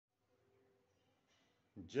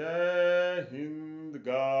Jai Hind,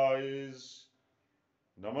 guys.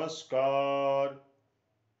 Namaskar.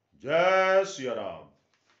 Jai Shri Ram.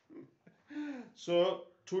 So,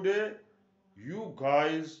 today you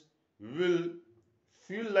guys will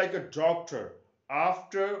feel like a doctor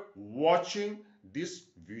after watching this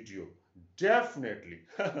video. Definitely.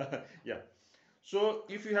 Yeah. So,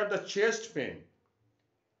 if you have the chest pain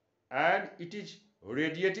and it is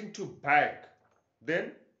radiating to back,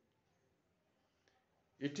 then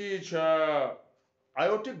it is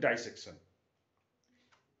aortic dissection.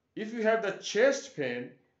 If you have the chest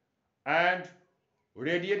pain and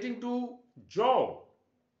radiating to jaw,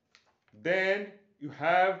 then you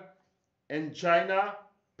have angina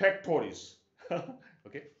pectoris.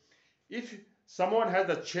 Okay. If someone has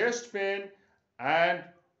the chest pain and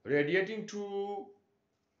radiating to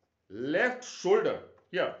left shoulder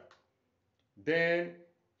here, then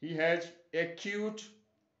he has acute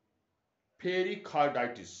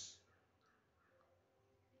pericarditis.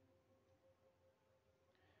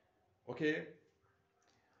 Okay.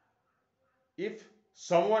 If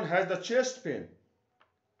someone has the chest pain,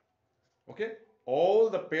 okay, all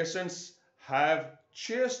the patients have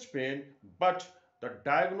chest pain, but the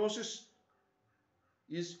diagnosis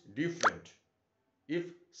is different. If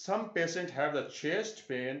some patient have the chest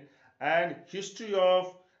pain and history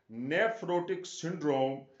of nephrotic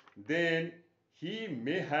syndrome, then he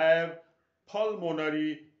may have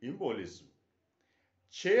pulmonary embolism.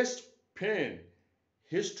 Chest pain,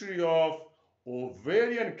 history of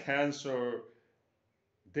ovarian cancer,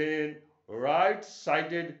 then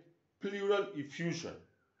right-sided pleural effusion,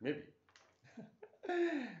 maybe.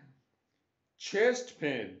 Chest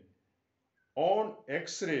pain on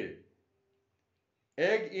X-ray,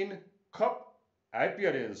 egg in cup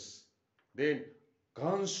appearance, then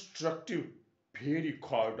constructive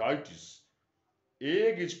pericarditis.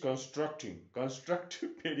 Egg is constructive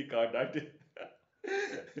pericarditis.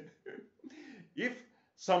 If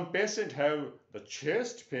some patient have the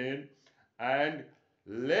chest pain and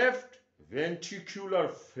left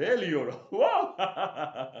ventricular failure,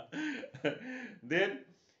 wow, then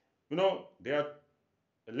they are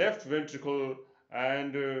left ventricle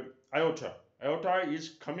and aorta. Aorta is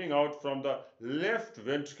coming out from the left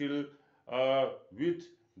ventricle with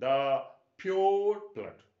the pure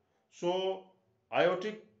blood. So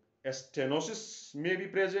aortic stenosis may be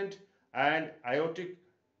present and aortic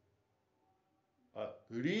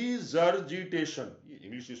regurgitation.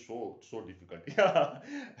 English is so difficult. Yeah,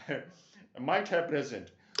 might have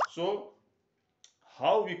present. So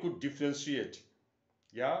how we could differentiate?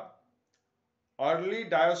 Yeah, early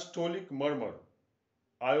diastolic murmur,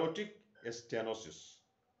 aortic stenosis,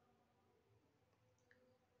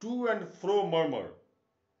 to and fro murmur,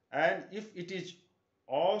 and if it is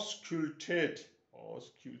auscultate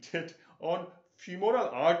on femoral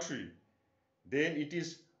artery, then it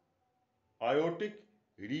is aortic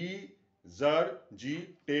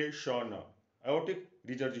regurgitation. Aortic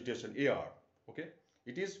regurgitation, AR. Okay,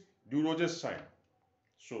 it is Duroger's sign.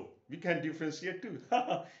 So we can differentiate too.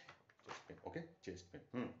 Chest pain. Okay, chest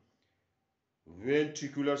pain.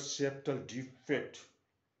 Ventricular septal defect,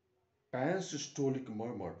 pansystolic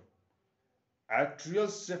murmur, atrial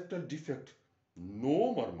septal defect,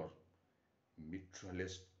 no murmur, mitral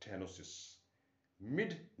stenosis,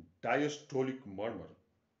 mid diastolic murmur,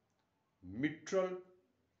 mitral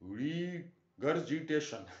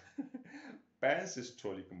regurgitation,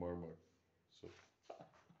 pansystolic murmur. So,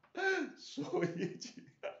 so easy.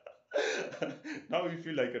 Now we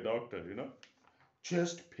feel like a doctor.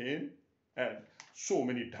 Chest pain and so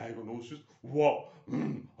many diagnoses. Wow.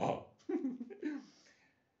 Ah.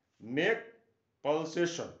 Neck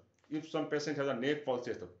pulsation. If some patient has a neck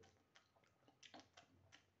pulsation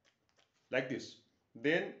like this,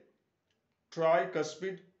 then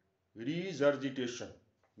tricuspid regurgitation.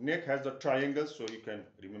 Neck has the triangle, so you can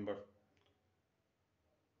remember.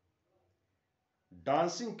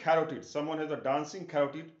 Dancing carotid. Someone has a dancing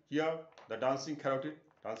carotid here. The dancing carotid.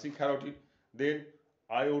 Then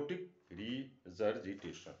aortic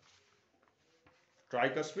regurgitation.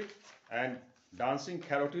 Tricuspid and dancing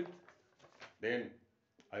carotid. Then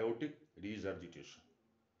aortic regurgitation.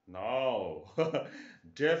 Now,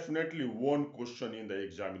 definitely one question in the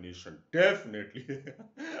examination. Definitely.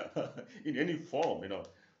 In any form.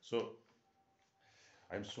 So,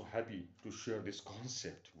 I'm so happy to share this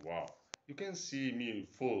concept. Wow. You can see me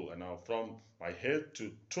full now from my head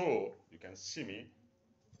to toe. You can see me.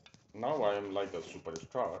 Now I am like a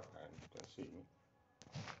superstar and you can see me.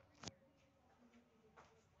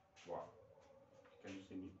 Wow. Can you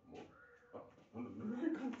see me more? Oh, no, I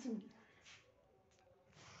can't see me.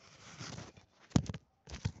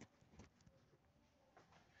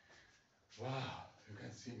 Wow, you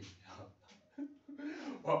can see me.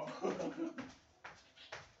 Wow.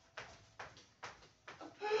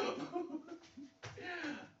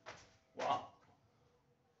 Wow.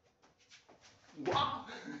 Wow.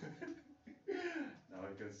 Now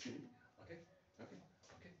you can see. Okay. Okay.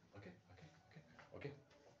 Okay. Okay. Okay. Okay. Okay.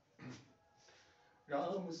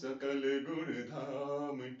 Ram सकल गुण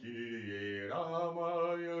धाम की ये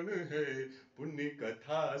रामायण है पुण्य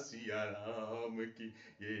कथा सिया राम की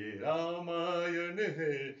ये रामायण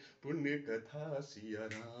है पुण्य कथा सिया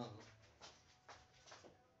राम.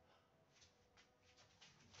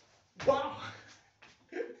 Wow!